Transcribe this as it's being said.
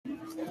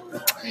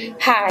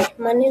Hi,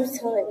 my name is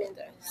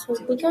Amanda. So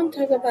we're gonna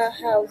talk about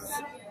how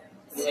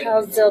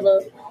Zelda,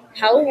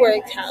 how it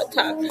works, how it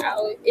talks,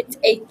 how it's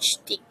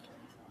HD.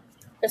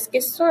 Let's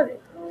get started.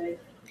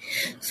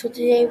 So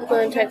today we're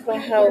gonna talk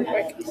about how it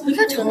works.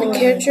 So the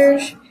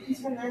characters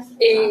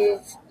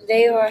is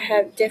they all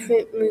have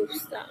different move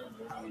styles.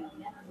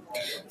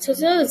 So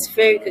Zelda is a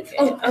very good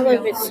game. I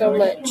love it so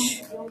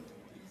much.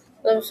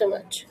 Love it so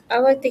much. I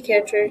like the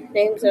character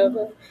named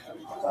Zelda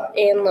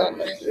and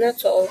Lana. And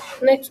that's all.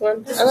 Next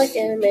one. I like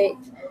anime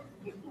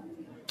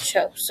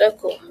show. So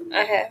cool.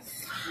 I have.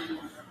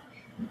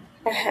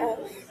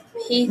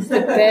 He's the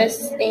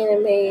best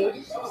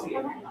anime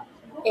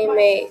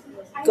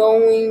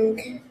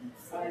going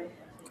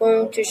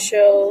to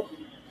show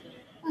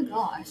Oh my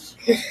gosh.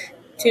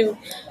 to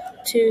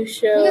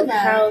show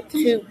how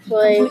to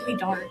play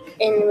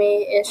anime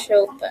and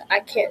show, but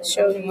I can't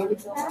show you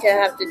because I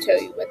have to tell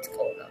you what's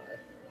going on.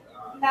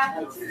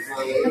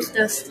 That's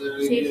dust.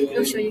 See,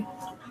 I'll show you.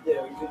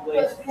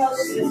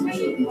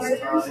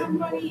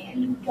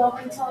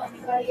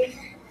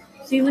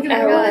 See, look at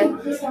that guy.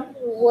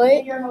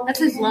 What That's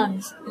his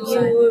lungs.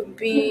 you would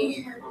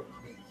be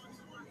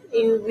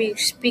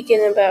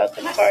speaking about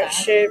the part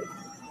should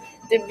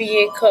there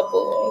be a couple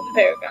or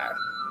paragraph.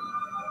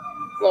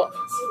 Well,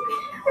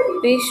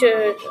 be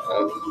sure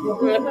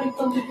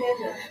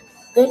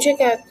go check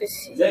out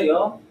this.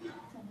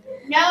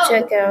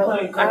 Check out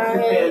and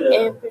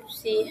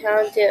see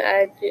how did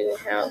I do,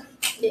 how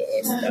did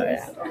it start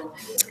out.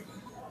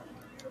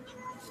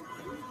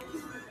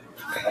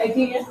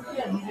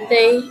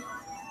 They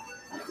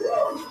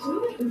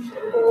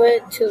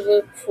what to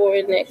look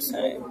for next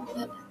time.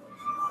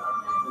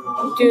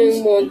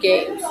 Doing more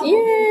games.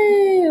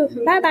 Yay!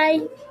 Bye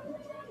bye.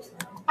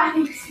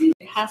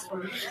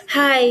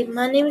 Hi,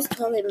 my name is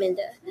Colin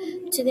Minda.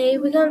 Today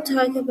we're gonna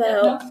talk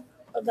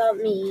about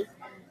me,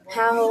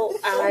 how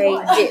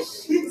I did.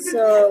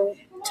 So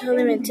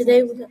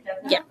today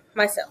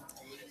myself.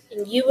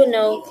 And you will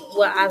know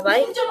what I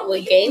like,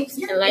 what games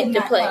I like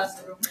to play.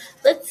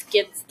 Let's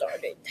get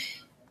started.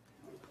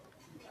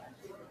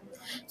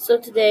 So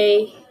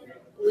today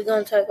we're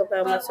gonna talk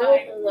about myself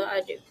and what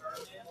I do.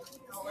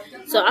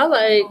 So I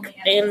like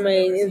anime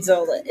and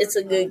Zelda. It's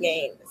a good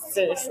game.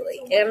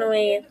 Seriously.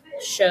 Anime,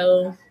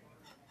 show,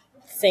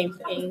 same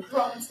thing.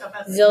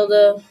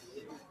 Zelda,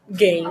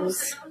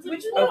 games,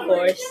 of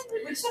course.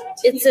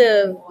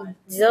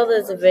 Zelda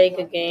is a very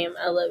good game.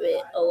 I love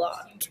it a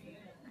lot.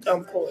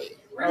 On point.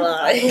 A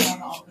lot.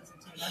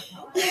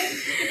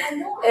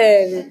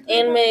 And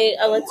anime,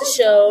 I like the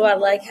show. I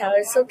like how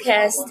it's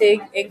sarcastic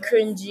and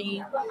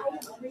cringy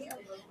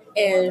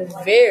and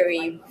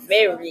very,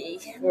 very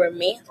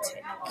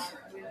romantic.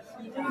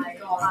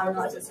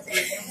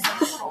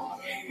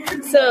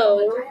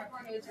 So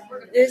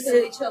this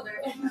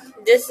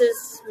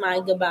is my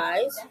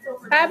goodbyes.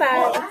 Bye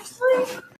bye.